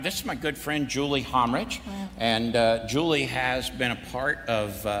This is my good friend Julie Homrich, and Julie has been a part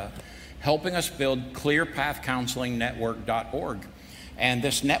of helping us build ClearPathCounselingNetwork.org. And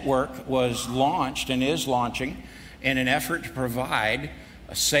this network was launched and is launching in an effort to provide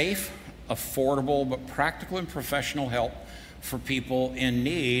a safe, affordable, but practical and professional help for people in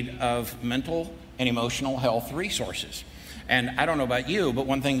need of mental and emotional health resources. And I don't know about you, but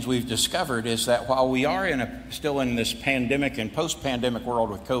one thing we've discovered is that while we are still in this pandemic and post-pandemic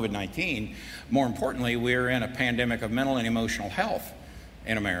world with COVID-19, more importantly, we're in a pandemic of mental and emotional health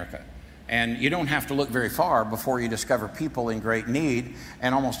in America. And you don't have to look very far before you discover people in great need.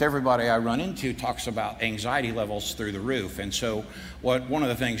 And almost everybody I run into talks about anxiety levels through the roof. And so one of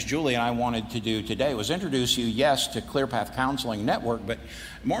the things Julie and I wanted to do today was introduce you, yes, to ClearPath Counseling Network, but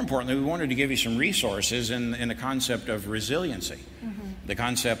more importantly, we wanted to give you some resources in the concept of resiliency, the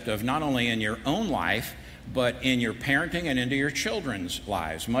concept of not only in your own life, but in your parenting and into your children's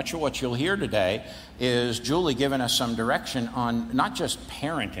lives. Much of what you'll hear today is Julie giving us some direction on not just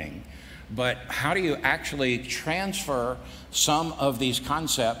parenting, but how do you actually transfer some of these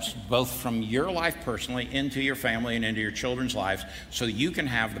concepts, both from your life personally into your family and into your children's lives, so you can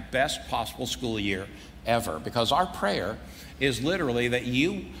have the best possible school year ever? Because our prayer is literally that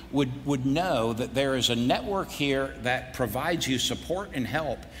you would know that there is a network here that provides you support and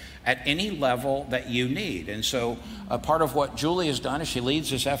help at any level that you need. And so part of what Julie has done as she leads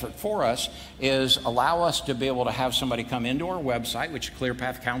this effort for us is allow us to be able to have somebody come into our website, which is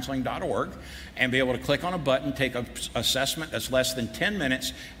clearpathcounseling.org, and be able to click on a button, take an assessment that's less than 10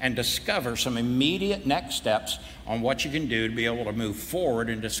 minutes, and discover some immediate next steps on what you can do to be able to move forward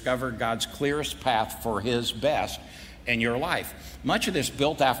and discover God's clearest path for His best in your life. Much of this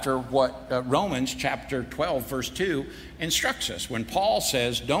built after what Romans chapter 12 verse 2 instructs us, when Paul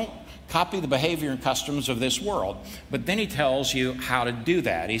says don't copy the behavior and customs of this world, but then he tells you how to do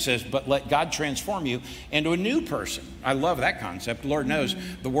that. He says, but let God transform you into a new person. I love that concept. The Lord knows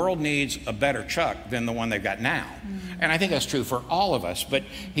the world needs a better Chuck than the one they've got now. And I think that's true for all of us. But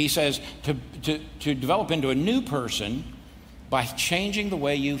he says to develop into a new person by changing the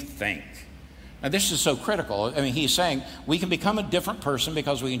way you think. Now, this is so critical. I mean, he's saying we can become a different person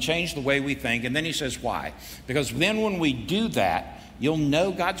because we can change the way we think. And then he says, why? Because then when we do that, you'll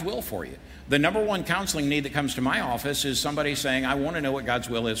know God's will for you. The number one counseling need that comes to my office is somebody saying, I want to know what God's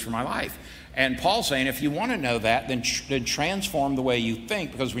will is for my life. And Paul's saying, if you want to know that, then transform the way you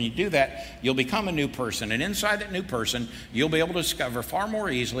think, because when you do that, you'll become a new person. And inside that new person, you'll be able to discover far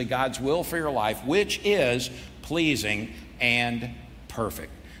more easily God's will for your life, which is pleasing and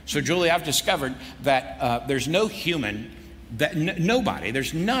perfect. So, Julie, I've discovered that there's no human, nobody,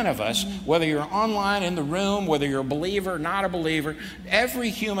 there's none of us, whether you're online in the room, whether you're a believer or not a believer, every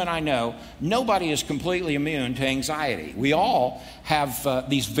human I know, nobody is completely immune to anxiety. We all have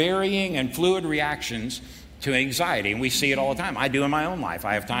these varying and fluid reactions to anxiety, and we see it all the time. I do in my own life.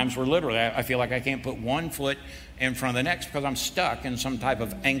 I have times where literally I feel like I can't put one foot in front of the next because I'm stuck in some type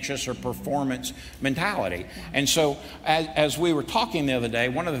of anxious or performance mentality. And so as we were talking the other day,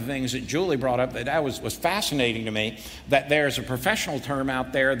 one of the things that Julie brought up that was fascinating to me, that there's a professional term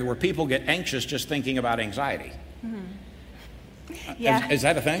out there where people get anxious just thinking about anxiety. Yeah. Is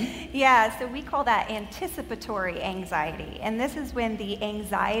that a thing? Yeah, so we call that anticipatory anxiety. And this is when the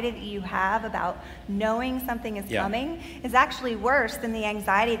anxiety that you have about knowing something is coming is actually worse than the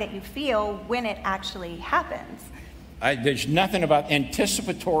anxiety that you feel when it actually happens. There's nothing about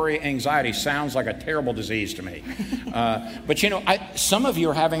anticipatory anxiety. Sounds like a terrible disease to me. But you know, some of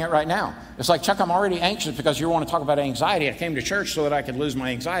you are having it right now. It's like, Chuck, I'm already anxious because you want to talk about anxiety. I came to church so that I could lose my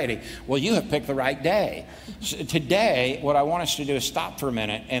anxiety. Well, you have picked the right day. So today, what I want us to do is stop for a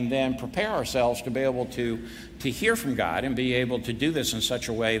minute and then prepare ourselves to be able to hear from God and be able to do this in such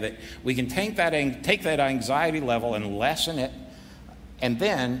a way that we can take that anxiety level and lessen it and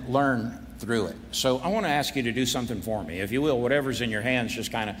then learn through it. So I want to ask you to do something for me. If you will, whatever's in your hands,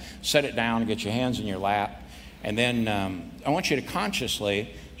 just kind of set it down, get your hands in your lap. And then I want you to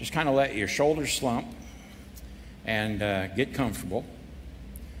consciously just kind of let your shoulders slump and get comfortable.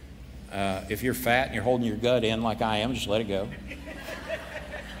 If you're fat and you're holding your gut in like I am, just let it go.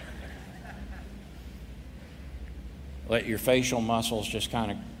 Let your facial muscles just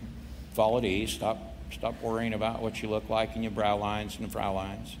kind of fall at ease. Stop worrying about what you look like in your brow lines and frown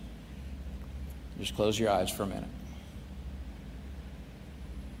lines. Just close your eyes for a minute.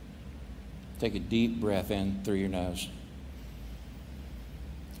 Take a deep breath in through your nose.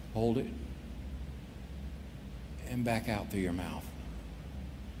 Hold it. And back out through your mouth.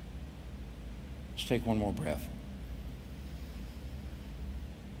 Let's take one more breath.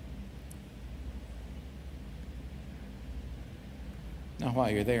 Now,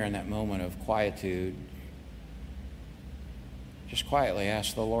 while you're there in that moment of quietude, just quietly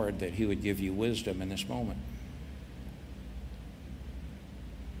ask the Lord that He would give you wisdom in this moment.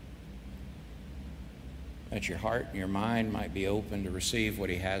 That your heart and your mind might be open to receive what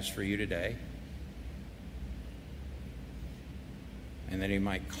He has for you today. And that He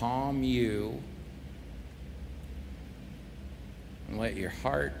might calm you and let your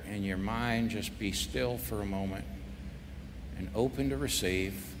heart and your mind just be still for a moment and open to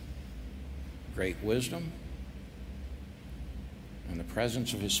receive great wisdom and the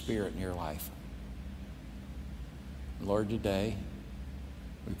presence of His Spirit in your life. Lord, today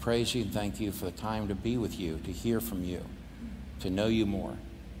we praise You and thank You for the time to be with You, to hear from You, to know You more,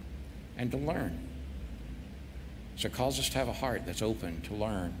 and to learn. So cause us to have a heart that's open to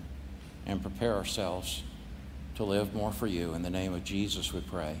learn and prepare ourselves to live more for You. In the name of Jesus we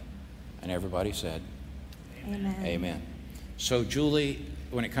pray. And everybody said, Amen. Amen. So Julie,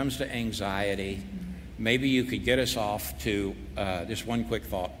 when it comes to anxiety, maybe you could get us off to just one quick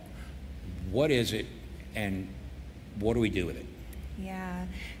thought. What is it and what do we do with it? Yeah.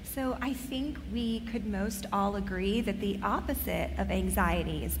 So I think we could most all agree that the opposite of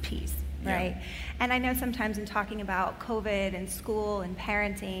anxiety is peace, right? Yeah. And I know sometimes in talking about COVID and school and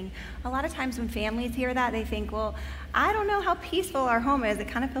parenting, a lot of times when families hear that, they think, well, I don't know how peaceful our home is. It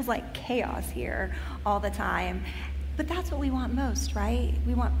kind of feels like chaos here all the time. But that's what we want most, right?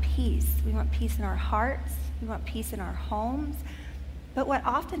 We want peace. We want peace in our hearts. We want peace in our homes. But what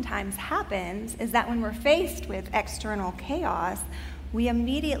oftentimes happens is that when we're faced with external chaos, we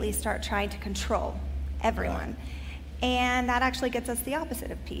immediately start trying to control everyone. Right. And that actually gets us the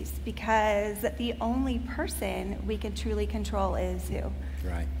opposite of peace, because the only person we can truly control is who?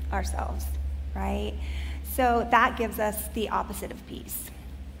 Right. Ourselves, right? So that gives us the opposite of peace.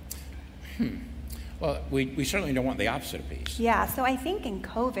 Well, we certainly don't want the opposite of peace. Yeah, so I think in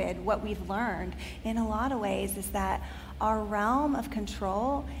COVID, what we've learned in a lot of ways is that our realm of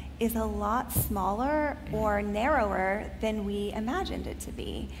control is a lot smaller or narrower than we imagined it to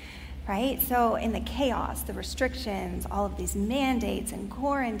be, right? So in the chaos, the restrictions, all of these mandates and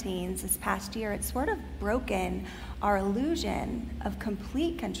quarantines this past year, it's sort of broken our illusion of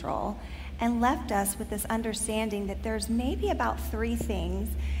complete control and left us with this understanding that there's maybe about three things,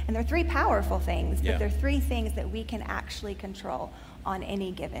 and they're three powerful things, but they're three things that we can actually control on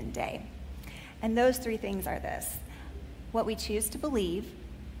any given day. And those three things are this: what we choose to believe,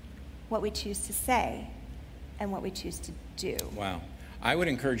 what we choose to say, and what we choose to do. Wow. I would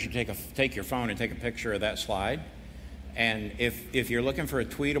encourage you to take your phone and take a picture of that slide. And if you're looking for a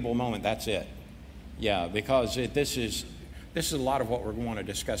tweetable moment, that's it. Yeah, because this is a lot of what we're going to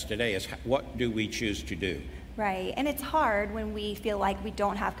discuss today is what do we choose to do? Right, and it's hard when we feel like we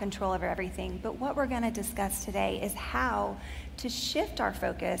don't have control over everything, but what we're going to discuss today is how to shift our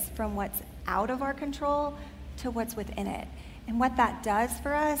focus from what's out of our control to what's within it. And what that does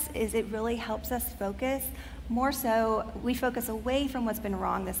for us is it really helps us focus more so. We focus away from what's been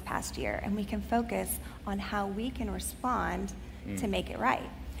wrong this past year, and we can focus on how we can respond to make it right.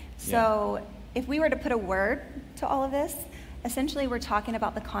 So if we were to put a word to all of this, essentially we're talking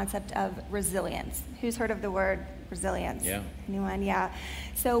about the concept of resilience. Who's heard of the word resilience? Yeah. Anyone? Yeah.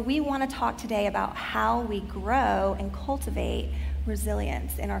 So we want to talk today about how we grow and cultivate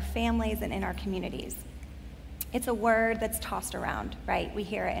resilience in our families and in our communities. It's a word that's tossed around, right? We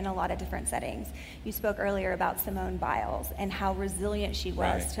hear it in a lot of different settings. You spoke earlier about Simone Biles and how resilient she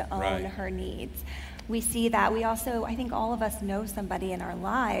was to own her needs. We see that. We also, I think all of us know somebody in our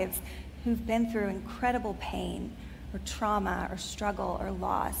lives who've been through incredible pain or trauma or struggle or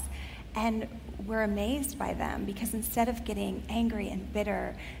loss. And we're amazed by them because instead of getting angry and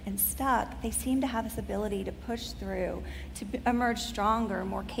bitter and stuck, they seem to have this ability to push through, to emerge stronger,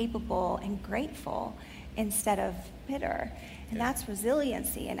 more capable, and grateful instead of bitter. And that's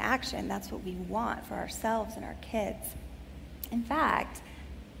resiliency in action. That's what we want for ourselves and our kids. In fact,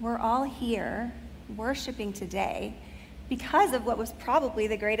 we're all here worshiping today because of what was probably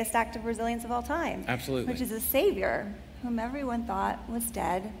the greatest act of resilience of all time. Absolutely. Which is a Savior whom everyone thought was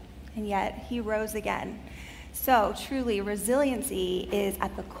dead, and yet he rose again. So truly, resiliency is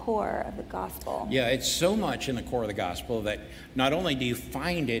at the core of the gospel. Yeah, it's so much in the core of the gospel that not only do you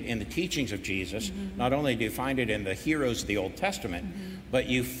find it in the teachings of Jesus, not only do you find it in the heroes of the Old Testament, but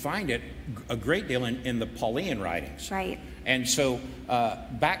you find it a great deal in the Pauline writings. Right. And so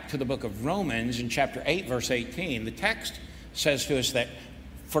back to the book of Romans in chapter 8, verse 18, the text says to us that,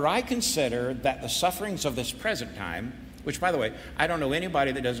 "For I consider that the sufferings of this present time," which, by the way, I don't know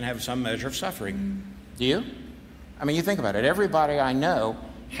anybody that doesn't have some measure of suffering. Do you? I mean, you think about it. Everybody I know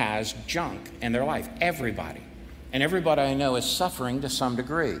has junk in their life. Everybody. and everybody I know is suffering to some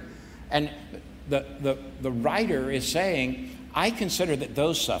degree. And the writer is saying, I consider that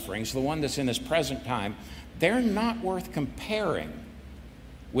those sufferings, the one that's in this present time, they're not worth comparing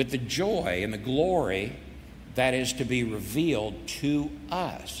with the joy and the glory that is to be revealed to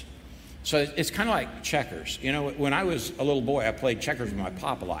us. So it's kind of like checkers. You know, when I was a little boy, I played checkers with my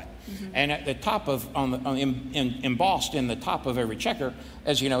pop a lot. And at the top of, embossed in the top of every checker,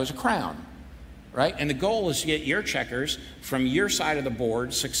 as you know, is a crown, right? And the goal is to get your checkers from your side of the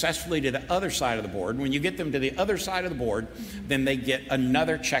board successfully to the other side of the board. When you get them to the other side of the board, then they get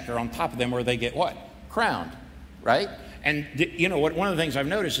another checker on top of them where they get what? Crowned, right? And you know what? One of the things I've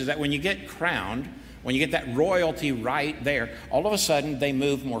noticed is that when you get crowned, when you get that royalty right there, all of a sudden they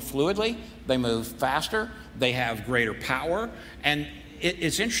move more fluidly, they move faster, they have greater power, and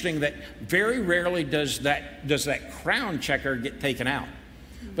it's interesting that very rarely does that crown checker get taken out.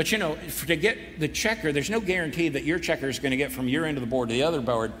 But you know, to get the checker, there's no guarantee that your checker is going to get from your end of the board to the other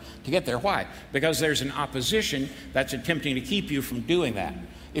board to get there. Why? Because there's an opposition that's attempting to keep you from doing that.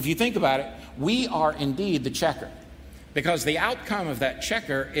 If you think about it, we are indeed the checker, because the outcome of that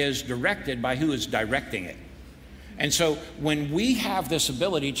checker is directed by who is directing it. And so when we have this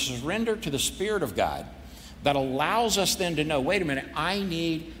ability to surrender to the Spirit of God, that allows us then to know, wait a minute, I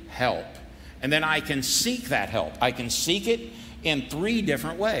need help. And then I can seek that help. I can seek it in three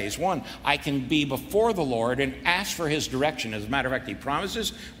different ways. One, I can be before the Lord and ask for His direction. As a matter of fact, He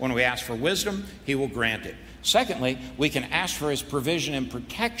promises when we ask for wisdom, He will grant it. Secondly, we can ask for His provision and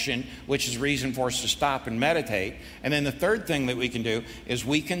protection, which is reason for us to stop and meditate. And then the third thing that we can do is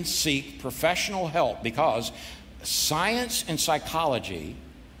we can seek professional help, because science and psychology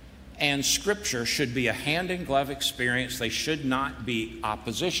and Scripture should be a hand-in-glove experience. They should not be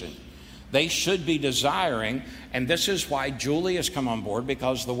opposition. They should be desiring, and this is why Julie has come on board,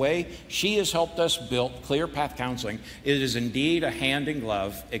 because the way she has helped us build Clear Path Counseling, it is indeed a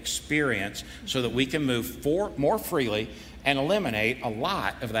hand-in-glove experience so that we can move more freely and eliminate a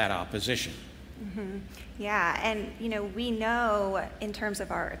lot of that opposition. Yeah, and you know, we know in terms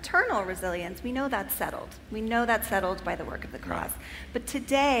of our eternal resilience, we know that's settled. We know that's settled by the work of the cross. But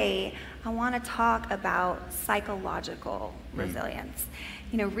today, I want to talk about psychological resilience.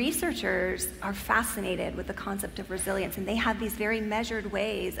 You know, researchers are fascinated with the concept of resilience, and they have these very measured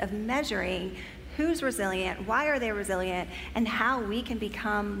ways of measuring who's resilient, why are they resilient, and how we can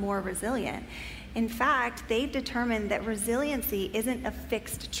become more resilient. In fact, they've determined that resiliency isn't a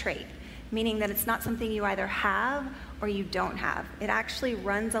fixed trait, meaning that it's not something you either have or you don't have. It actually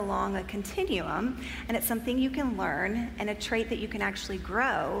runs along a continuum, and it's something you can learn and a trait that you can actually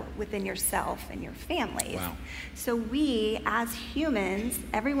grow within yourself and your families. Wow. So we, as humans,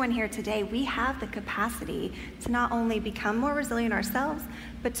 everyone here today, we have the capacity to not only become more resilient ourselves,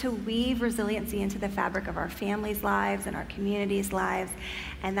 but to weave resiliency into the fabric of our families' lives and our communities' lives.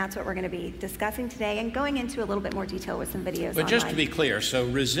 And that's what we're going to be discussing today and going into a little bit more detail with some videos But online. just to be clear, so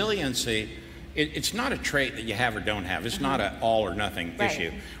resiliency, it's not a trait that you have or don't have. It's not an all or nothing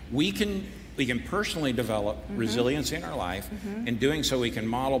issue. We can personally develop resiliency in our life. In doing so, we can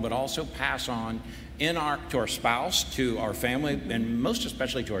model, but also pass on to our spouse, to our family, and most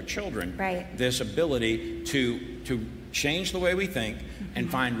especially to our children, this ability to change the way we think and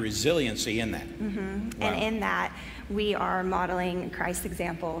find resiliency in that. Wow. And in that, we are modeling Christ's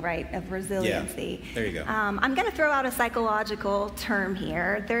example, right, of resiliency. Yeah, there you go. I'm going to throw out a psychological term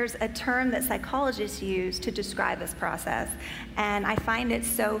here. There's a term that psychologists use to describe this process, and I find it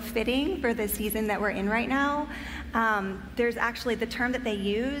so fitting for the season that we're in right now. There's actually the term that they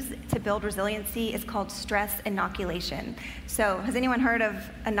use to build resiliency is called stress inoculation. So has anyone heard of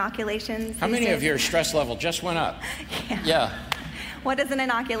inoculations? How many of your stress level just went up? Yeah. What is an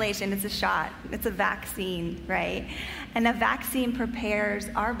inoculation? It's a shot. It's a vaccine, right? And a vaccine prepares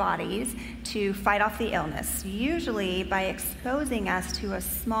our bodies to fight off the illness, usually by exposing us to a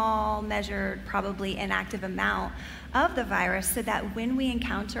small, measured, probably inactive amount of the virus, so that when we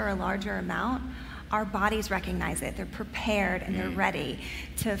encounter a larger amount, our bodies recognize it. They're prepared and they're ready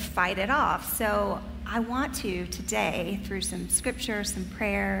to fight it off. So I want to today, through some scripture, some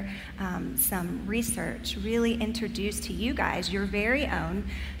prayer, some research, really introduce to you guys your very own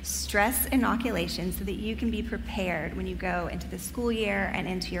stress inoculation so that you can be prepared when you go into the school year and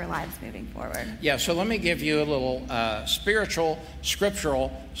into your lives moving forward. Yeah, so let me give you a little spiritual,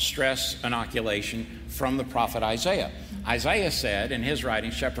 scriptural stress inoculation from the prophet Isaiah. Isaiah said in his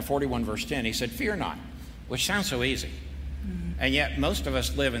writings, chapter 41, verse 10, he said, "Fear not," which sounds so easy. And yet most of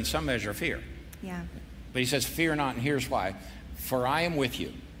us live in some measure of fear. Yeah. But he says, "Fear not," and here's why. "For I am with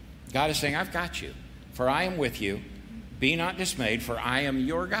you." God is saying, I've got you. "For I am with you. Be not dismayed, for I am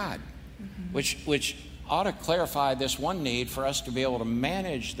your God." Which ought to clarify this one need for us to be able to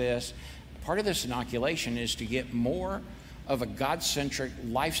manage this. Part of this inoculation is to get more of a God-centric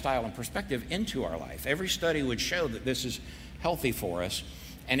lifestyle and perspective into our life. Every study would show that this is healthy for us.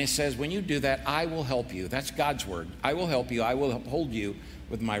 And it says, when you do that, I will help you. That's God's word. I will help you. I will uphold you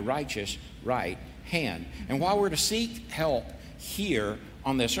with my righteous right hand. And while we're to seek help here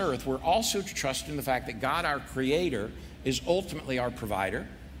on this earth, we're also to trust in the fact that God, our creator, is ultimately our provider,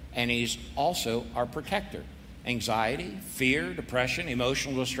 and he's also our protector. Anxiety, fear, depression,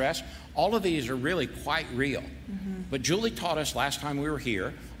 emotional distress, all of these are really quite real. Mm-hmm. But Julie taught us last time we were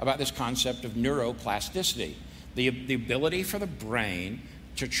here about this concept of neuroplasticity, the ability for the brain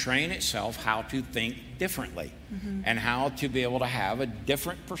to train itself how to think differently, mm-hmm. and how to be able to have a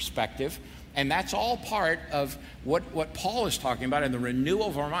different perspective. And that's all part of what Paul is talking about in the renewal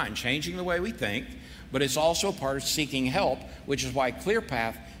of our mind, changing the way we think, but it's also part of seeking help, which is why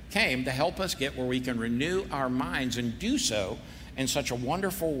ClearPath came to help us get where we can renew our minds and do so in such a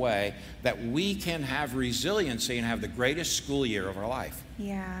wonderful way that we can have resiliency and have the greatest school year of our life.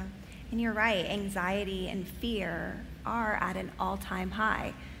 Yeah, and you're right, anxiety and fear are at an all-time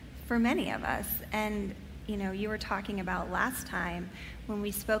high for many of us. And you were talking about last time when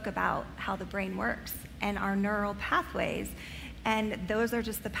we spoke about how the brain works and our neural pathways. And those are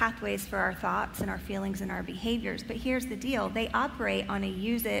just the pathways for our thoughts and our feelings and our behaviors. But here's the deal. They operate on a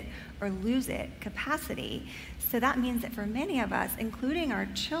use it or lose it capacity. So that means that for many of us, including our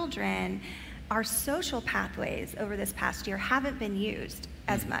children, our social pathways over this past year haven't been used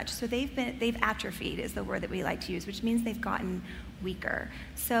as much. So they've atrophied is the word that we like to use, which means they've gotten weaker.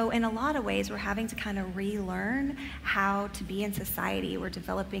 So in a lot of ways, we're having to kind of relearn how to be in society. We're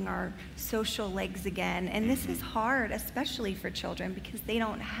developing our social legs again. And this is hard, especially for children, because they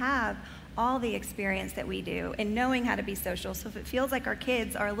don't have all the experience that we do in knowing how to be social. So if it feels like our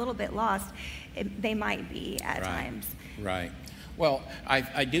kids are a little bit lost, they might be at times. Right. Well,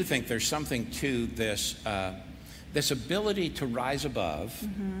 I do think there's something to this this ability to rise above,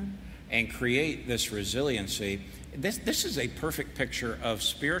 mm-hmm. and create this resiliency. This is a perfect picture of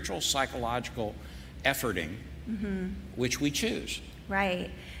spiritual, psychological efforting, mm-hmm. which we choose. Right.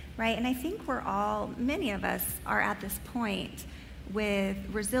 And I think many of us are at this point with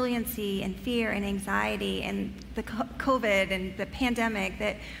resiliency and fear and anxiety and the COVID and the pandemic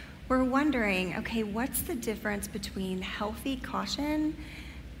that we're wondering, okay, what's the difference between healthy caution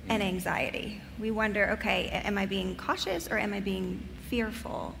and anxiety? We wonder, okay, am I being cautious or am I being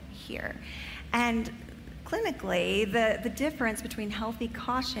fearful here? And clinically, the difference between healthy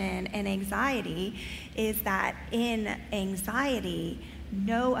caution and anxiety is that in anxiety,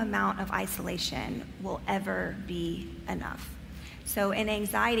 no amount of isolation will ever be enough. So in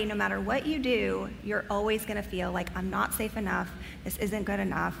anxiety, no matter what you do, you're always going to feel like, I'm not safe enough, this isn't good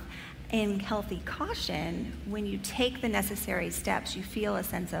enough. In healthy caution, when you take the necessary steps, you feel a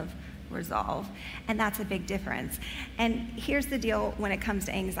sense of resolve, and that's a big difference. And here's the deal when it comes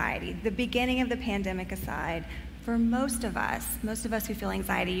to anxiety. The beginning of the pandemic aside, for most of us who feel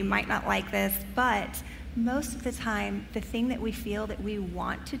anxiety, you might not like this, but most of the time, the thing that we feel that we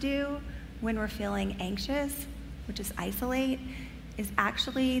want to do when we're feeling anxious, which is isolate, is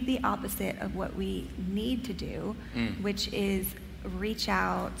actually the opposite of what we need to do, which is reach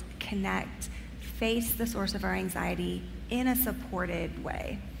out, connect, face the source of our anxiety in a supported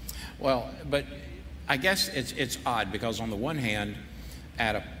way. Well, but I guess it's odd because on the one hand,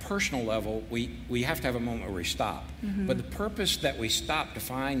 at a personal level, we have to have a moment where we stop. Mm-hmm. But the purpose that we stop to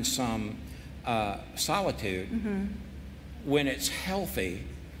find some solitude, mm-hmm. when it's healthy,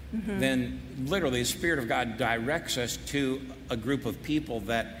 mm-hmm. then literally the Spirit of God directs us to a group of people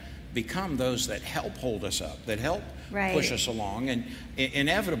that become those that help hold us up, that help push us along. And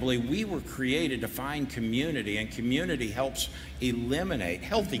inevitably, we were created to find community, and community helps eliminate,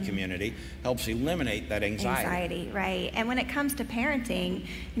 healthy mm-hmm. community helps eliminate that anxiety. Right. And when it comes to parenting,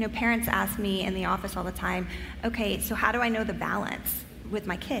 parents ask me in the office all the time, okay, so how do I know the balance with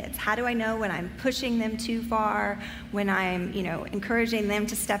my kids? How do I know when I'm pushing them too far, when I'm, encouraging them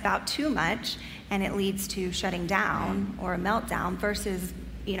to step out too much and it leads to shutting down or a meltdown versus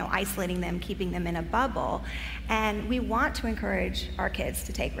isolating them, keeping them in a bubble. And we want to encourage our kids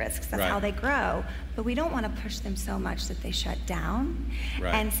to take risks. That's how they grow. But we don't want to push them so much that they shut down.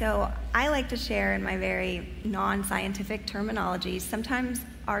 Right. And so I like to share in my very non-scientific terminology, sometimes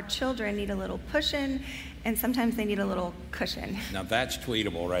our children need a little pushing, and sometimes they need a little cushion. Now that's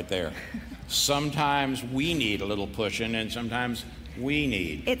tweetable right there. Sometimes we need a little pushing, and sometimes we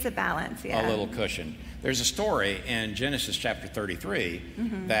need a balance, a little cushion. There's a story in Genesis chapter 33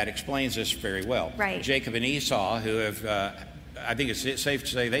 mm-hmm. that explains this very well. Right. Jacob and Esau, who have I think it's safe to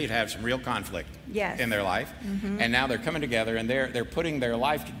say they'd had some real conflict Yes. in their life. And now they're coming together, and they're putting their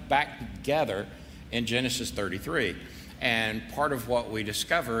life back together in Genesis 33. And part of what we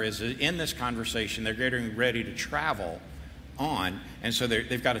discover is that in this conversation, they're getting ready to travel on. And so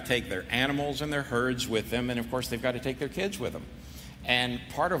they've got to take their animals and their herds with them. And, of course, they've got to take their kids with them. And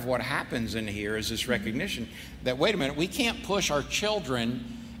part of what happens in here is this recognition that, wait a minute, we can't push our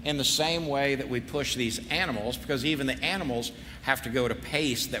children in the same way that we push these animals, because even the animals have to go at a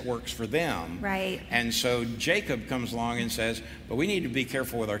pace that works for them. Right. And so Jacob comes along and says, but we need to be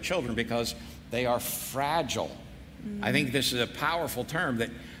careful with our children because they are fragile. I think this is a powerful term,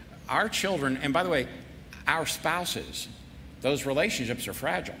 that our children, and by the way, our spouses, those relationships are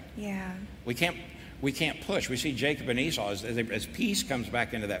fragile. Yeah. We can't push. We see Jacob and Esau as peace comes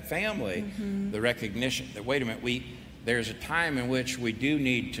back into that family, the recognition that, wait a minute, there's a time in which we do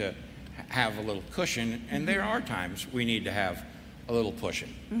need to have a little cushion, and there are times we need to have a little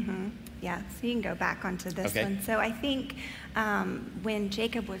pushing. Yeah, so you can go back onto this Okay. one. So I think when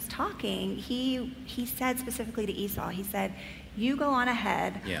Jacob was talking, he said specifically to Esau, he said, you go on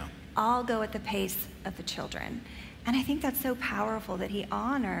ahead, Yeah. I'll go at the pace of the children. And I think that's so powerful that he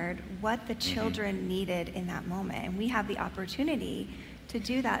honored what the children needed in that moment. And we have the opportunity to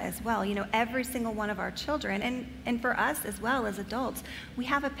do that as well. You know, every single one of our children, and for us as well as adults, we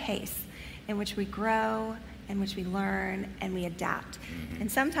have a pace in which we grow, in which we learn, and we adapt. And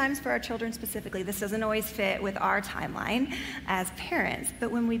sometimes for our children specifically, this doesn't always fit with our timeline as parents,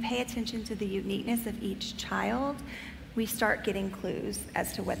 but when we pay attention to the uniqueness of each child, we start getting clues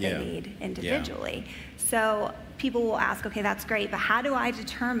as to what they need individually. So people will ask, okay, that's great, but how do I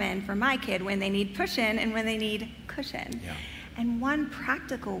determine for my kid when they need push-in and when they need cushion? Yeah. And one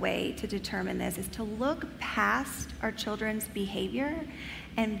practical way to determine this is to look past our children's behavior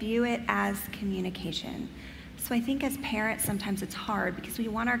and view it as communication. So I think as parents, sometimes it's hard because we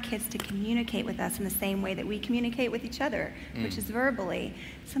want our kids to communicate with us in the same way that we communicate with each other, which is verbally.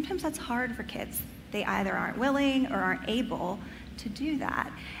 Sometimes that's hard for kids. They either aren't willing or aren't able to do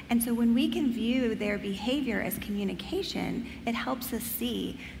that. And so when we can view their behavior as communication, it helps us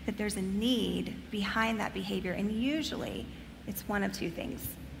see that there's a need behind that behavior. And usually it's one of two things.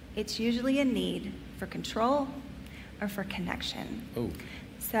 It's usually a need for control or for connection. Ooh.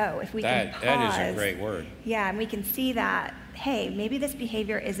 So if we can pause. That is a great word. Yeah, and we can see that, hey, maybe this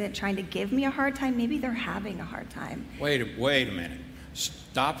behavior isn't trying to give me a hard time. Maybe they're having a hard time. Wait a minute.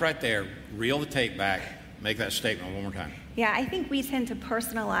 Stop right there. Reel the tape back. Make that statement one more time. Yeah, I think we tend to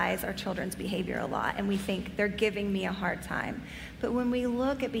personalize our children's behavior a lot, and we think they're giving me a hard time. But when we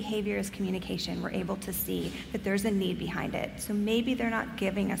look at behavior as communication, we're able to see that there's a need behind it. So maybe they're not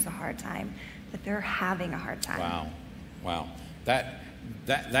giving us a hard time, but they're having a hard time. Wow.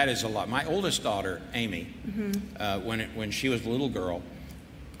 That is a lot. My oldest daughter, Amy, when she was a little girl,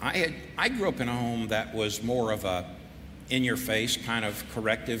 I grew up in a home that was more of a in-your-face kind of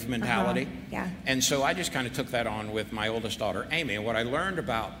corrective mentality. Yeah. And so I just kind of took that on with my oldest daughter, Amy. And what I learned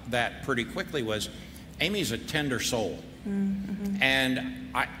about that pretty quickly was Amy's a tender soul.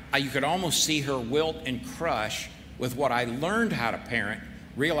 And you could almost see her wilt and crush with what I learned how to parent,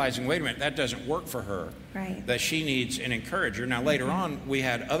 realizing, wait a minute, that doesn't work for her. Right. That she needs an encourager. Now, later on, we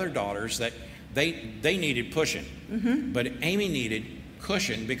had other daughters that they needed pushing. But Amy needed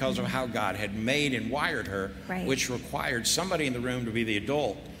cushion because of how God had made and wired her, which required somebody in the room to be the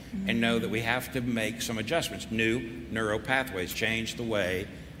adult and know that we have to make some adjustments. New neural pathways change the way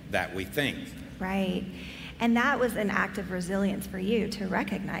that we think. Right. And that was an act of resilience for you to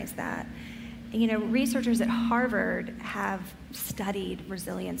recognize that. You know, researchers at Harvard have studied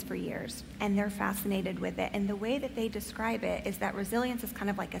resilience for years, and they're fascinated with it. And the way that they describe it is that resilience is kind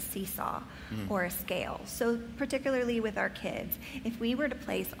of like a seesaw or a scale. So particularly with our kids, if we were to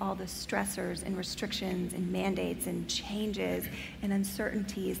place all the stressors and restrictions and mandates and changes and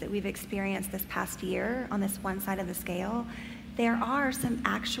uncertainties that we've experienced this past year on this one side of the scale, there are some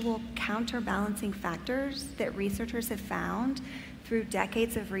actual counterbalancing factors that researchers have found through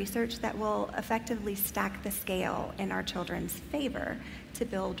decades of research that will effectively stack the scale in our children's favor to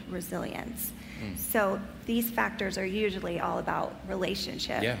build resilience. So these factors are usually all about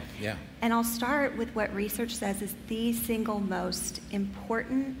relationship. Yeah. And I'll start with what research says is the single most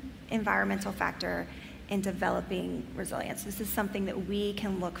important environmental factor in developing resilience. This is something that we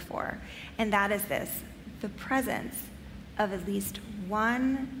can look for, and that is this: the presence of at least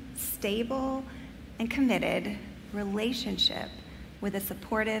one stable and committed relationship with a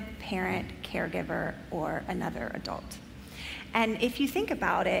supportive parent, caregiver, or another adult. And if you think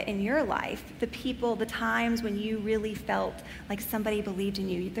about it in your life, the times when you really felt like somebody believed in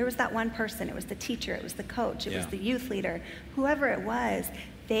you, there was that one person, it was the teacher, it was the coach, it was the youth leader, whoever it was,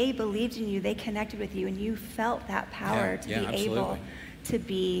 they believed in you, they connected with you, and you felt that power to be able to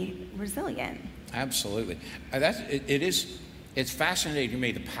be resilient. Absolutely. It's fascinating to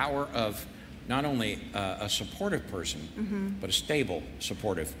me, the power of not only a supportive person, but a stable,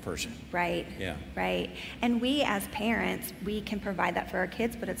 supportive person. Right. Yeah. Right. And we as parents, we can provide that for our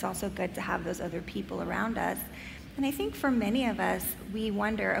kids, but it's also good to have those other people around us. And I think for many of us, we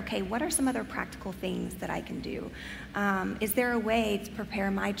wonder, okay, what are some other practical things that I can do? Is there a way to prepare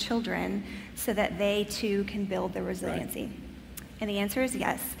my children so that they too can build their resiliency? Right. And the answer is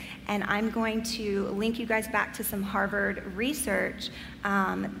yes. And I'm going to link you guys back to some Harvard research.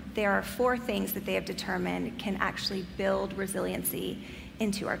 There are 4 things that they have determined can actually build resiliency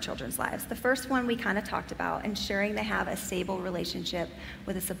into our children's lives. The first one we kind of talked about, ensuring they have a stable relationship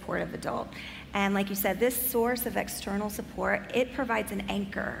with a supportive adult. And like you said, this source of external support, it provides an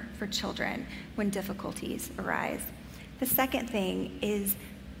anchor for children when difficulties arise. The second thing is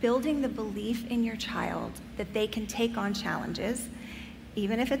building the belief in your child that they can take on challenges,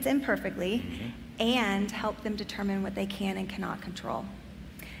 even if it's imperfectly, and help them determine what they can and cannot control.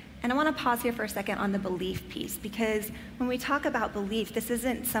 And I want to pause here for a second on the belief piece, because when we talk about belief, this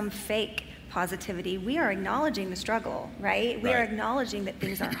isn't some fake positivity. We are acknowledging the struggle, right? We are acknowledging that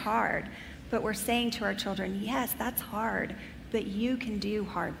things are hard, but we're saying to our children, yes, that's hard, but you can do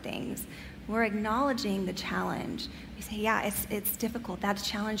hard things. We're acknowledging the challenge. We say, yeah, it's difficult, that's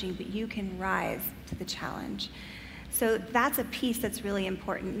challenging, but you can rise to the challenge. So that's a piece that's really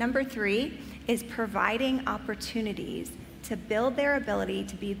important. Number 3 is providing opportunities to build their ability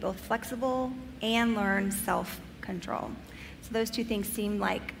to be both flexible and learn self-control. So those 2 things seem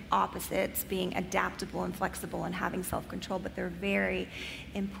like opposites, being adaptable and flexible and having self-control, but they're very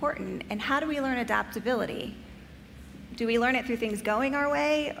important. And how do we learn adaptability? Do we learn it through things going our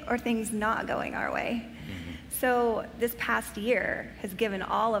way or things not going our way? So this past year has given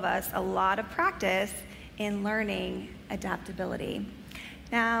all of us a lot of practice in learning adaptability.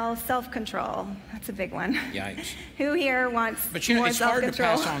 Now, self-control, that's a big one. Yikes. Who here wants more self-control? But you know, it's hard to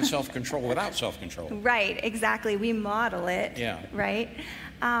pass on self-control without self-control. Right, exactly. We model it, right?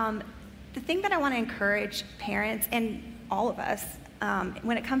 The thing that I want to encourage parents and all of us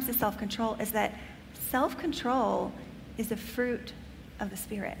when it comes to self-control is that self-control is a fruit of the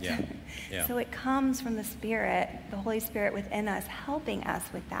Spirit. So it comes from the Spirit, the Holy Spirit within us, helping us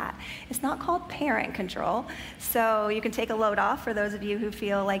with that. It's not called parent control, so you can take a load off for those of you who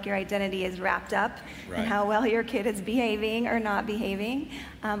feel like your identity is wrapped up in how well your kid is behaving or not behaving.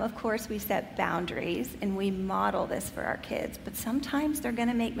 Of course, we set boundaries and we model this for our kids, but sometimes they're going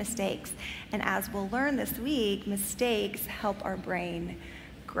to make mistakes. And as we'll learn this week, mistakes help our brain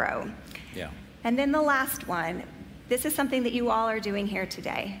grow. And then the last one, this is something that you all are doing here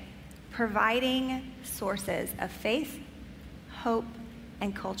today, providing sources of faith, hope,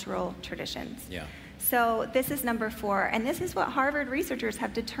 and cultural traditions. So this is number 4, and this is what Harvard researchers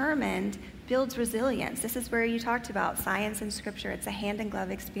have determined builds resilience. This is where you talked about science and scripture. It's a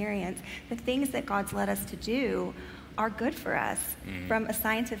hand-in-glove experience. The things that God's led us to do are good for us from a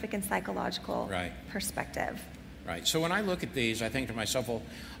scientific and psychological perspective. Right. So when I look at these, I think to myself, well,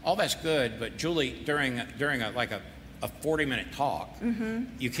 all that's good, but Julie, during a 40-minute talk,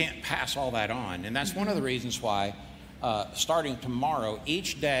 you can't pass all that on. And that's one of the reasons why, starting tomorrow,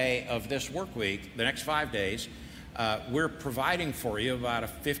 each day of this work week, the next 5 days, we're providing for you about a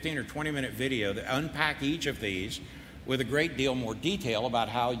 15 or 20-minute video that unpack each of these with a great deal more detail about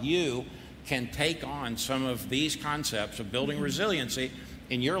how you can take on some of these concepts of building resiliency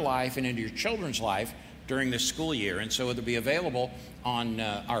in your life and into your children's life during this school year. And so it'll be available on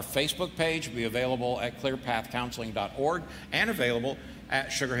our Facebook page, it'll be available at clearpathcounseling.org, and available at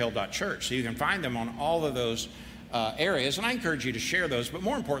sugarhill.church. So you can find them on all of those areas, and I encourage you to share those, but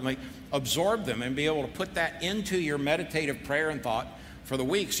more importantly, absorb them and be able to put that into your meditative prayer and thought for the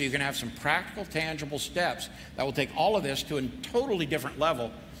week, so you can have some practical, tangible steps that will take all of this to a totally different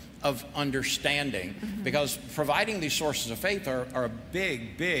level of understanding, because providing these sources of faith are a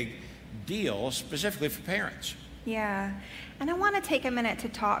big, big deal, specifically for parents. Yeah, and I want to take a minute to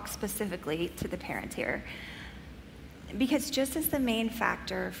talk specifically to the parent here, because just as the main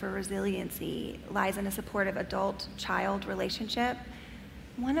factor for resiliency lies in a supportive adult-child relationship,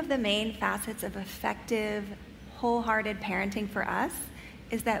 one of the main facets of effective, wholehearted parenting for us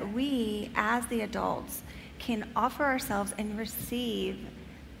is that we, as the adults, can offer ourselves and receive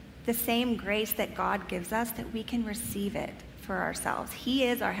the same grace that God gives us, that we can receive it for ourselves. He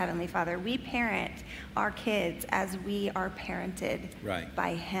is our Heavenly Father. We parent our kids as we are parented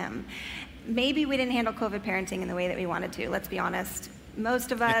by Him. Maybe we didn't handle COVID parenting in the way that we wanted to, let's be honest.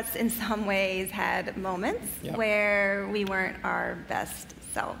 Most of us, in some ways, had moments where we weren't our best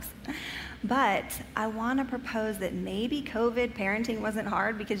selves. But I want to propose that maybe COVID parenting wasn't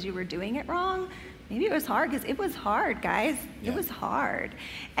hard because you were doing it wrong. Maybe it was hard because it was hard, guys. It was hard.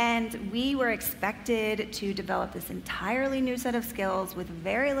 And we were expected to develop this entirely new set of skills with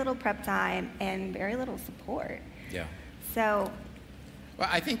very little prep time and very little support. Yeah. So... Well,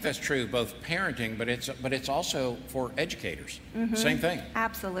 I think that's true, both parenting, but it's also for educators. Same thing.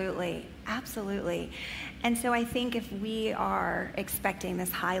 Absolutely. And so I think if we are expecting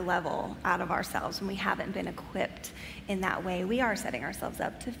this high level out of ourselves and we haven't been equipped in that way, we are setting ourselves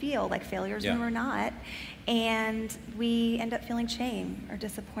up to feel like failures when we're not. And we end up feeling shame or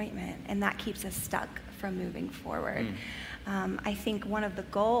disappointment, and that keeps us stuck from moving forward. I think one of the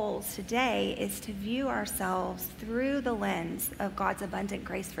goals today is to view ourselves through the lens of God's abundant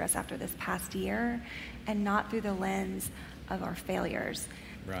grace for us after this past year, and not through the lens of our failures.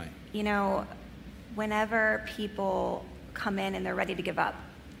 Right. You know, whenever people come in and they're ready to give up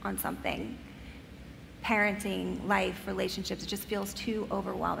on something, parenting, life, relationships, it just feels too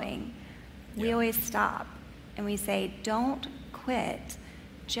overwhelming. We always stop and we say, don't quit,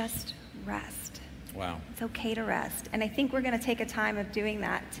 just rest. Wow. It's okay to rest. And I think we're going to take a time of doing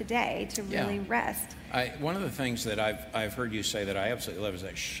that today to really rest. One of the things that I've heard you say that I absolutely love is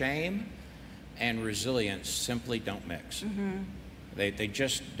that shame and resilience simply don't mix. They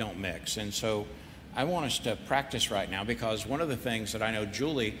just don't mix. And so I want us to practice right now, because one of the things that I know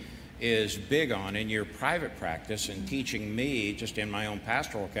Julie is big on in your private practice and teaching me just in my own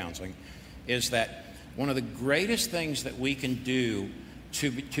pastoral counseling is that one of the greatest things that we can do to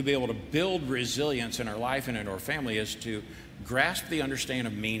be able to build resilience in our life and in our family is to grasp the understanding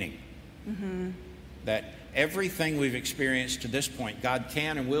of meaning. That everything we've experienced to this point, God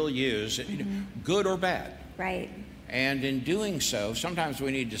can and will use, good or bad. Right. And in doing so, sometimes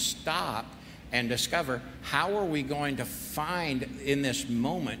we need to stop and discover, how are we going to find in this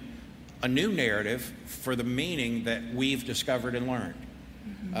moment a new narrative for the meaning that we've discovered and learned.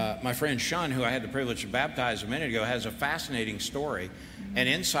 My friend Shun, who I had the privilege to baptize a minute ago, has a fascinating story. And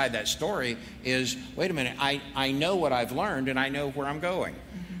inside that story is, wait a minute, I know what I've learned and I know where I'm going.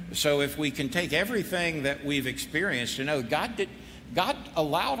 So if we can take everything that we've experienced to know God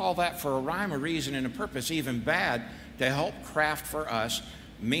allowed all that for a rhyme, a reason, and a purpose, even bad, to help craft for us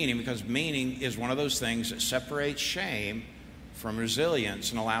meaning, because meaning is one of those things that separates shame from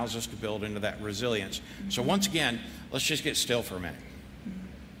resilience and allows us to build into that resilience. So once again, let's just get still for a minute.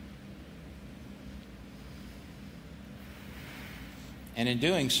 And in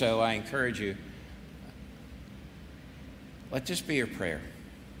doing so, I encourage you, let this be your prayer.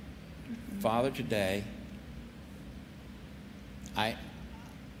 Father, today, I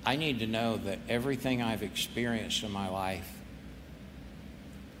need to know that everything I've experienced in my life,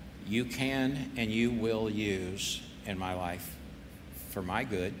 you can and you will use in my life for my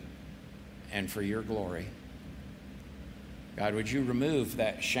good and for your glory. God, would you remove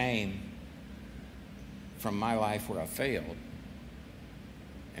that shame from my life where I failed?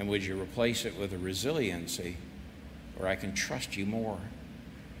 And would you replace it with a resiliency where I can trust you more?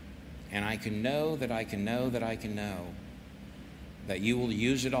 And I can know that I can know that I can know that you will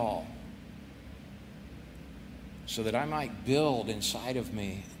use it all so that I might build inside of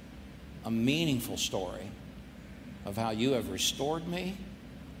me a meaningful story of how you have restored me.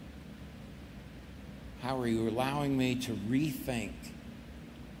 How are you allowing me to rethink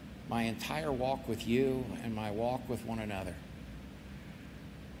my entire walk with you and my walk with one another?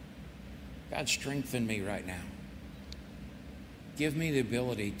 God, strengthen me right now. Give me the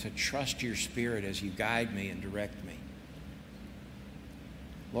ability to trust your Spirit as you guide me and direct me.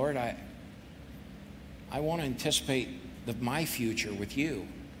 Lord, I want to anticipate my future with you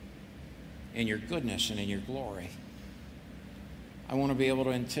in your goodness and in your glory. I want to be able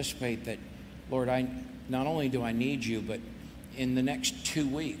to anticipate that, Lord, not only do I need you, but in the next 2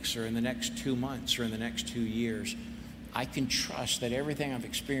 weeks or in the next 2 months or in the next 2 years, I can trust that everything I've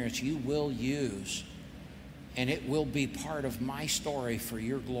experienced you will use, and it will be part of my story for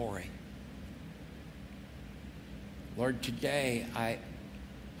your glory. Lord, today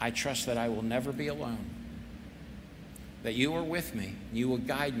I trust that I will never be alone, that you are with me, you will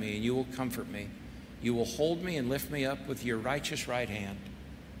guide me, and you will comfort me. You will hold me and lift me up with your righteous right hand,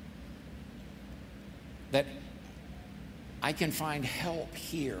 that I can find help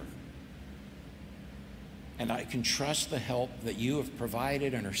here, and I can trust the help that you have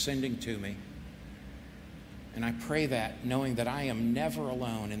provided and are sending to me. And I pray that knowing that I am never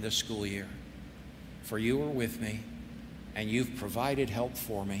alone in this school year. For you are with me, and you've provided help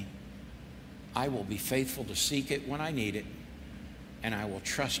for me. I will be faithful to seek it when I need it, and I will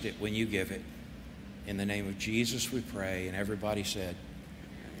trust it when you give it. In the name of Jesus we pray, and everybody said,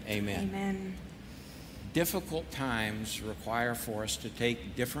 amen. Amen. Difficult times require for us to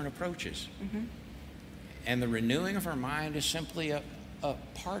take different approaches. And the renewing of our mind is simply a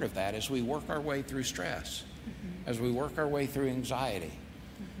part of that as we work our way through stress, as we work our way through anxiety.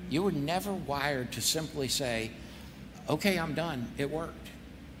 You were never wired to simply say, okay, I'm done, it worked.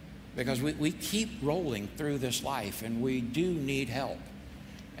 Because we keep rolling through this life, and we do need help.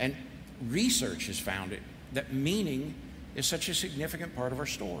 And research has found it, that meaning is such a significant part of our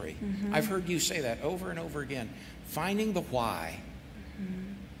story. I've heard you say that over and over again, finding the why.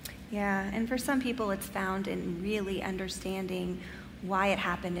 Yeah, and for some people it's found in really understanding why it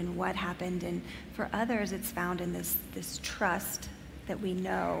happened and what happened, and for others it's found in this trust that we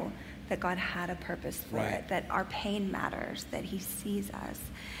know that God had a purpose for it, that our pain matters, that he sees us.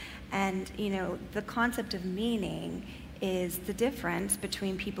 And, you know, the concept of meaning is the difference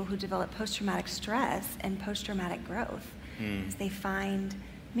between people who develop post-traumatic stress and post-traumatic growth, because they find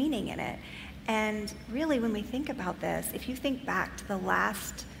meaning in it. And really, when we think about this, if you think back to the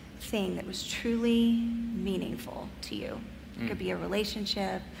last thing that was truly meaningful to you, it could be a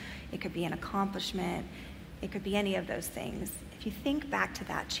relationship, it could be an accomplishment, it could be any of those things. If you think back to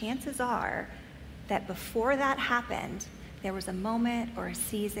that, chances are that before that happened, there was a moment or a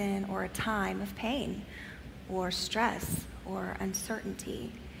season or a time of pain or stress or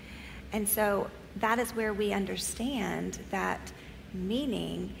uncertainty. And so that is where we understand that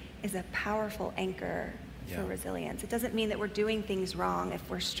meaning is a powerful anchor for resilience. It doesn't mean that we're doing things wrong if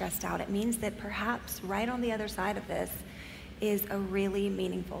we're stressed out. It means that perhaps right on the other side of this is a really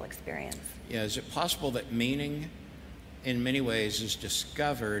meaningful experience. Yeah, is it possible that meaning in many ways is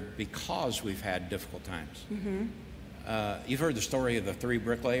discovered because we've had difficult times? You've heard the story of the 3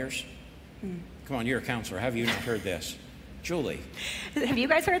 bricklayers? Come on, you're a counselor. Have you not heard this? Julie. Have you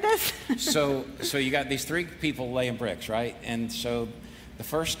guys heard this? So you got these 3 people laying bricks, right? And so the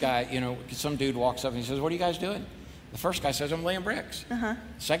first guy, you know, some dude walks up and he says, what are you guys doing? The first guy says, I'm laying bricks. The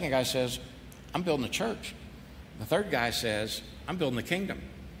second guy says, I'm building a church. The third guy says, I'm building the kingdom.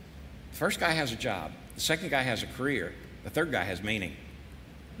 The first guy has a job. The second guy has a career. The third guy has meaning.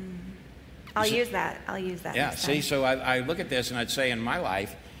 I'll use that. Yeah, see, so I look at this and I'd say in my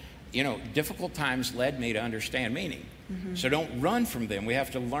life, you know, difficult times led me to understand meaning. So don't run from them. We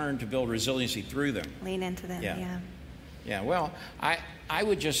have to learn to build resiliency through them. Lean into them, Yeah, well, I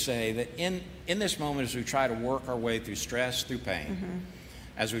would just say that in this moment as we try to work our way through stress, through pain,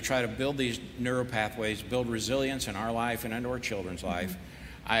 as we try to build these neural pathways, build resilience in our life and into our children's life,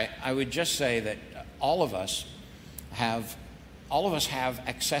 I would just say that all of us have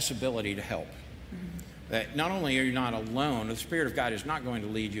accessibility to help. That not only are you not alone, the Spirit of God is not going to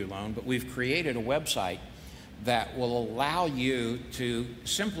lead you alone, but we've created a website that will allow you to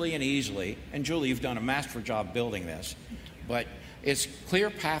simply and easily, and Julie, you've done a masterful job building this, but it's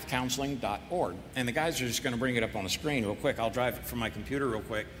clearpathcounseling.org. And the guys are just going to bring it up on the screen real quick. I'll drive it from my computer real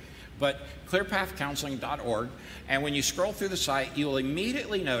quick. But clearpathcounseling.org. And when you scroll through the site, you will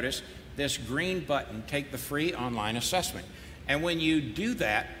immediately notice this green button, Take the Free Online Assessment. And when you do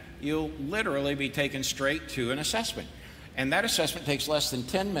that, you'll literally be taken straight to an assessment. And that assessment takes less than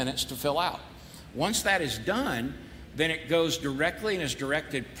 10 minutes to fill out. Once that is done, then it goes directly and is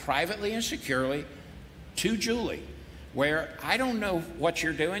directed privately and securely to Julie, where I don't know what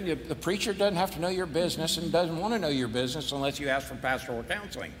you're doing. The preacher doesn't have to know your business and doesn't want to know your business unless you ask for pastoral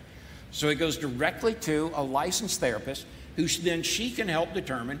counseling. So it goes directly to a licensed therapist who then she can help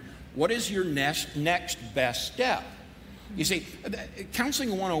determine what is your next best step. You see,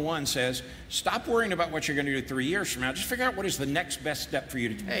 Counseling 101 says, stop worrying about what you're going to do 3 years from now. Just figure out what is the next best step for you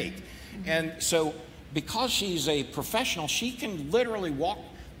to take. And so because she's a professional, she can literally walk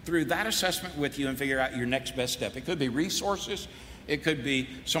through that assessment with you and figure out your next best step. It could be resources. It could be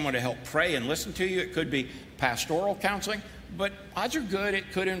someone to help pray and listen to you. It could be pastoral counseling. But odds are good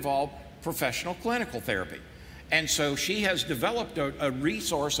it could involve professional clinical therapy. And so she has developed a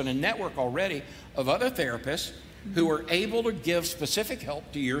resource and a network already of other therapists who are able to give specific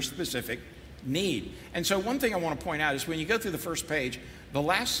help to your specific need. And so one thing I want to point out is when you go through the first page, the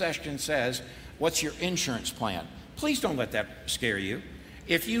last section says, what's your insurance plan? Please don't let that scare you.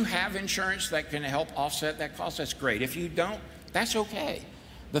 If you have insurance that can help offset that cost, that's great. If you don't, that's okay.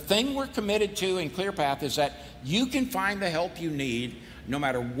 The thing we're committed to in ClearPath is that you can find the help you need no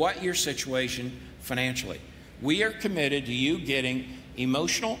matter what your situation financially. We are committed to you getting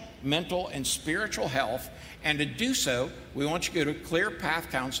emotional, mental, and spiritual health. And to do so, we want you to go to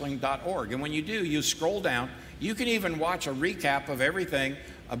clearpathcounseling.org. And when you do, you scroll down. You can even watch a recap of everything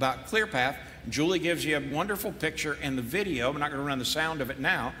about ClearPath. Julie gives you a wonderful picture in the video. I'm not going to run the sound of it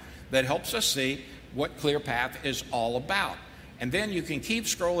now. That helps us see what ClearPath is all about. And then you can keep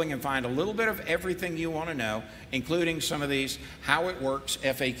scrolling and find a little bit of everything you want to know, including some of these how it works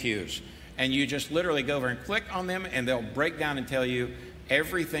FAQs. And you just literally go over and click on them, and they'll break down and tell you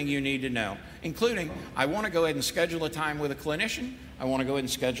everything you need to know, including I want to go ahead and schedule a time with a clinician. I want to go ahead and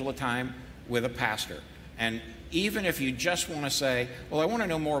schedule a time with a pastor. And even if you just want to say, well, I want to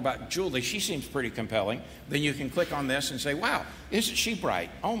know more about Julie, she seems pretty compelling, then you can click on this and say, wow, isn't she bright?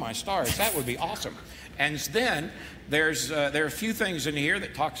 Oh, my stars, that would be awesome. And then there are a few things in here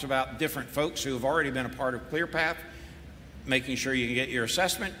that talks about different folks who have already been a part of ClearPath, making sure you can get your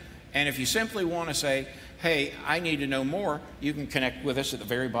assessment. And if you simply want to say, hey, I need to know more, you can connect with us at the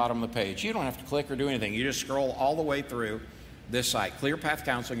very bottom of the page. You don't have to click or do anything. You just scroll all the way through this site,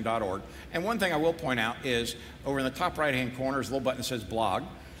 clearpathcounseling.org. And one thing I will point out is over in the top right-hand corner is a little button that says blog.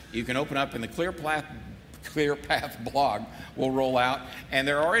 You can open up in the ClearPath blog will roll out. And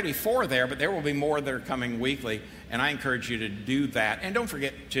there are already 4 there, but there will be more that are coming weekly. And I encourage you to do that. And don't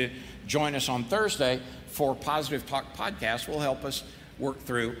forget to join us on Thursday for Positive Talk Podcast. Will help us work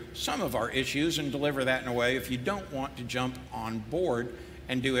through some of our issues and deliver that in a way if you don't want to jump on board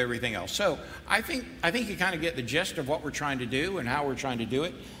and do everything else. So I think you kind of get the gist of what we're trying to do and how we're trying to do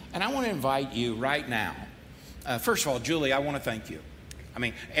it. And I want to invite you right now. First of all, Julie, I want to thank you. I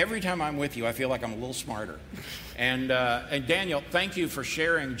mean, every time I'm with you, I feel like I'm a little smarter. And Daniel, thank you for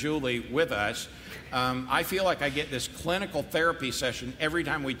sharing Julie with us. I feel like I get this clinical therapy session every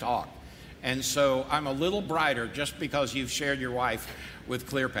time we talk. And so I'm a little brighter just because you've shared your wife with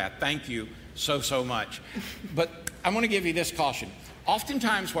ClearPath. Thank you so much. But I want to give you this caution.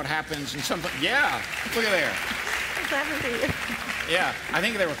 Oftentimes what happens in some... Yeah, look at there. I'm clapping for you. Yeah, I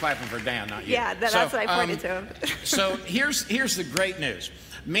think they were clapping for Dan, not you. Yeah, that's what I pointed to him. So here's the great news.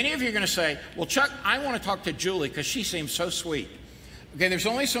 Many of you are going to say, well, Chuck, I want to talk to Julie because she seems so sweet. Okay, there's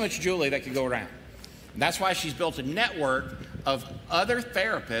only so much Julie that can go around. That's why she's built a network of other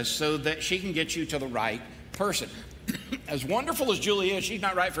therapists so that she can get you to the right person. As wonderful as Julie is, she's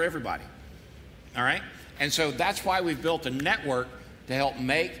not right for everybody. All right? And so that's why we've built a network to help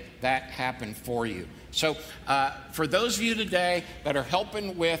make that happen for you. So for those of you today that are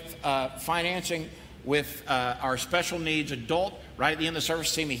helping with financing with our special needs adult, right at the end of the service,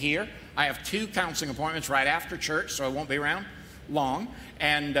 see me here. I have 2 counseling appointments right after church, so I won't be around long.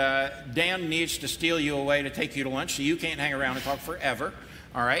 And Dan needs to steal you away to take you to lunch, so you can't hang around and talk forever.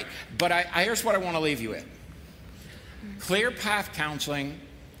 All right? But here's what I want to leave you with. ClearPath Counseling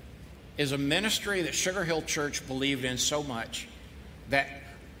is a ministry that Sugar Hill Church believed in so much that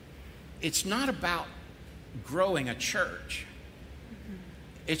it's not about growing a church.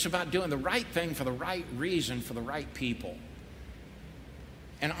 It's about doing the right thing for the right reason for the right people.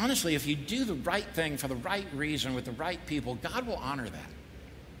 And honestly, if you do the right thing for the right reason with the right people, God will honor that.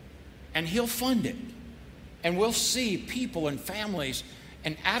 And He'll fund it. And we'll see people and families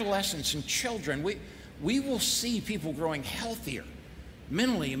and adolescents and children. We will see people growing healthier,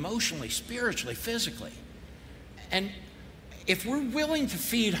 mentally, emotionally, spiritually, physically. And if we're willing to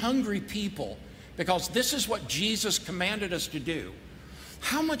feed hungry people, because this is what Jesus commanded us to do,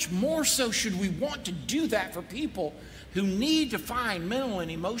 how much more so should we want to do that for people who need to find mental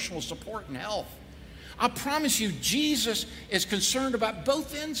and emotional support and health? I promise you, Jesus is concerned about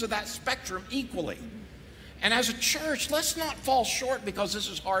both ends of that spectrum equally. And as a church, let's not fall short because this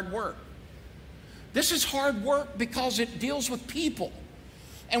is hard work. This is hard work because it deals with people.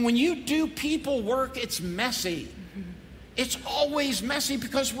 And when you do people work, it's messy. It's always messy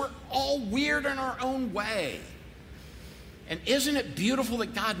because we're all weird in our own way. And isn't it beautiful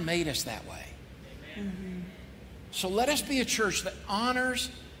that God made us that way? Mm-hmm. So let us be a church that honors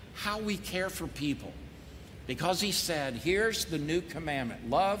how we care for people. Because He said, here's the new commandment,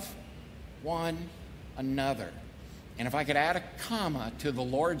 love one another. And if I could add a comma to the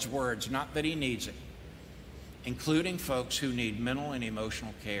Lord's words, not that He needs it, including folks who need mental and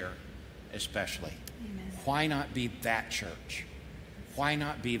emotional care especially. Amen. Why not be that church? Why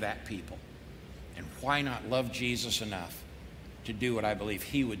not be that people? And why not love Jesus enough to do what I believe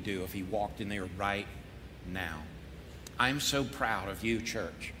He would do if He walked in there right now? I'm so proud of you,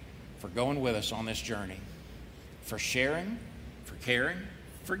 church, for going with us on this journey, for sharing, for caring,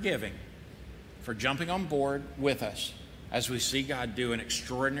 for giving, for jumping on board with us as we see God do an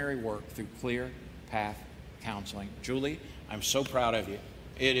extraordinary work through ClearPath Counseling. Julie, I'm so proud of you.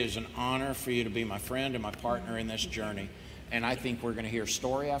 It is an honor for you to be my friend and my partner in this journey. And I think we're going to hear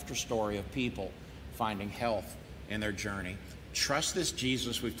story after story of people finding health in their journey. Trust this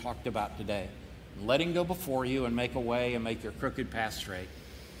Jesus we've talked about today. Let him go before you and make a way and make your crooked path straight.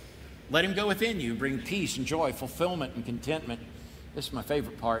 Let him go within you and bring peace and joy, fulfillment and contentment. This is my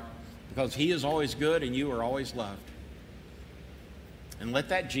favorite part, because he is always good and you are always loved. And let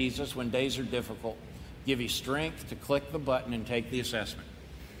that Jesus, when days are difficult, give you strength to click the button and take the assessment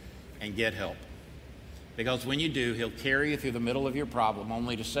and get help. Because when you do, he'll carry you through the middle of your problem,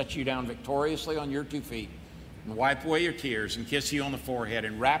 only to set you down victoriously on your 2 feet and wipe away your tears and kiss you on the forehead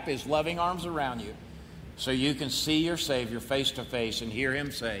and wrap his loving arms around you so you can see your Savior face to face and hear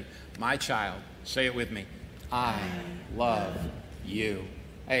him say, my child, say it with me, I love you.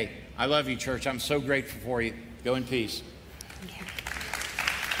 Hey, I love you, church. I'm so grateful for you. Go in peace.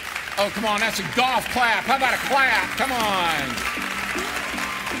 Oh, come on, that's a golf clap. How about a clap? Come on.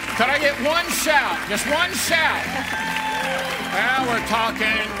 Could I get one shout? Just one shout. Well, we're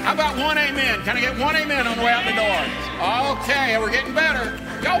talking. How about one amen? Can I get one amen on the way out the door? Okay, we're getting better.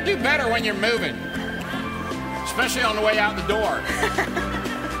 Y'all do better when you're moving, especially on the way out the door.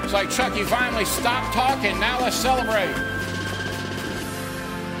 It's like, Chuck, you finally stopped talking. Now let's celebrate.